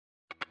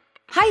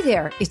Hi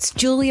there, it's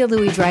Julia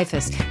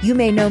Louis-Dreyfus. You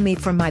may know me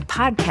from my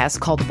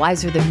podcast called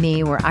Wiser Than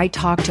Me, where I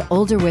talk to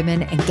older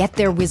women and get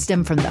their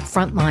wisdom from the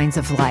front lines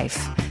of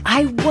life.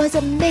 I was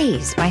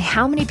amazed by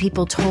how many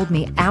people told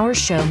me our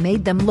show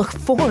made them look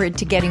forward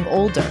to getting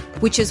older,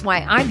 which is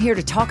why I'm here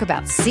to talk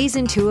about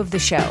Season 2 of the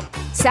show.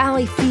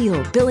 Sally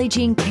Field, Billie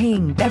Jean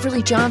King,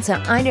 Beverly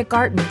Johnson, Ina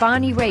Garten,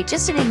 Bonnie Raitt,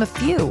 just to name a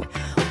few.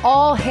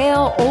 All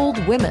hail old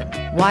women.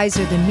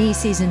 Wiser Than Me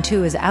Season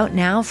 2 is out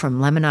now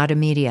from Lemonada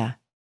Media.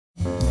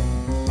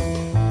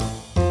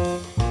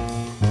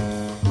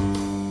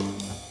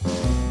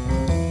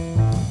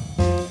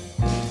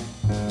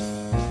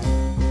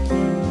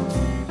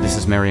 This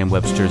is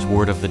Merriam-Webster's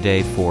Word of the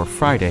Day for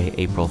Friday,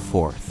 April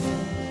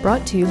 4th.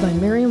 Brought to you by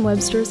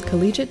Merriam-Webster's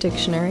Collegiate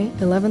Dictionary,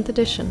 11th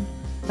edition.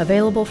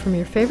 Available from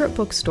your favorite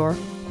bookstore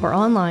or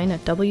online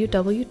at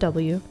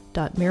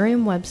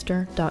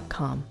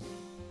www.merriam-webster.com.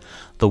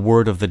 The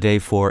word of the day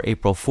for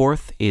April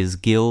 4th is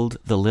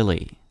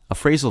GILD-thuh-LILL-ee, a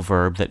phrasal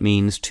verb that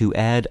means to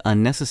add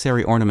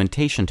unnecessary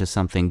ornamentation to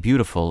something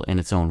beautiful in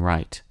its own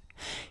right.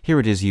 Here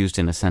it is used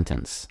in a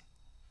sentence.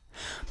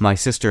 My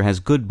sister has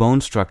good bone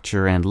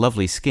structure and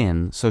lovely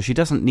skin, so she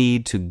doesn't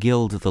need to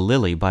gild the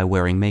lily by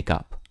wearing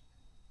makeup.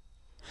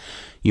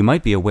 You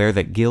might be aware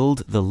that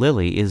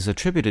gild-thuh-LILL-ee is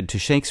attributed to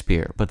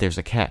Shakespeare, but there's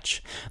a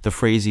catch. The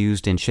phrase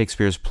used in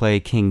Shakespeare's play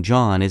King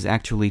John is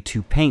actually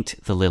to paint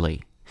the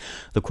lily.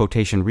 The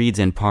quotation reads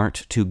in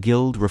part, to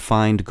gild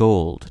refined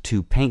gold,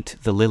 to paint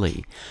the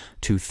lily,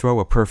 to throw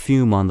a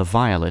perfume on the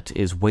violet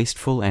is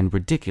wasteful and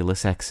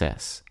ridiculous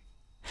excess.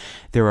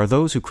 There are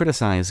those who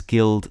criticize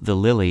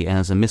gild-thuh-LILL-ee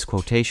as a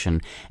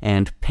misquotation,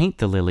 and paint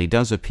the lily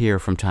does appear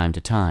from time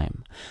to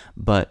time.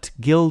 But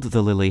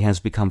gild-thuh-LILL-ee has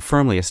become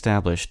firmly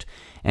established,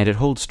 and it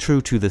holds true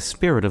to the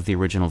spirit of the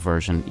original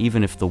version,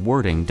 even if the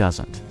wording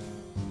doesn't.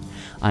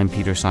 I'm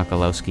Peter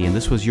Sokolowski, and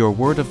this was your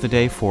Word of the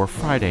Day for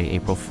Friday,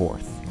 April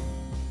 4th.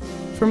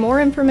 For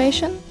more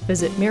information,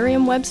 visit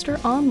Merriam-Webster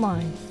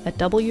online at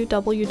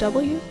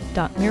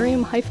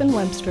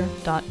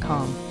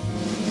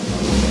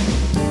www.merriam-webster.com.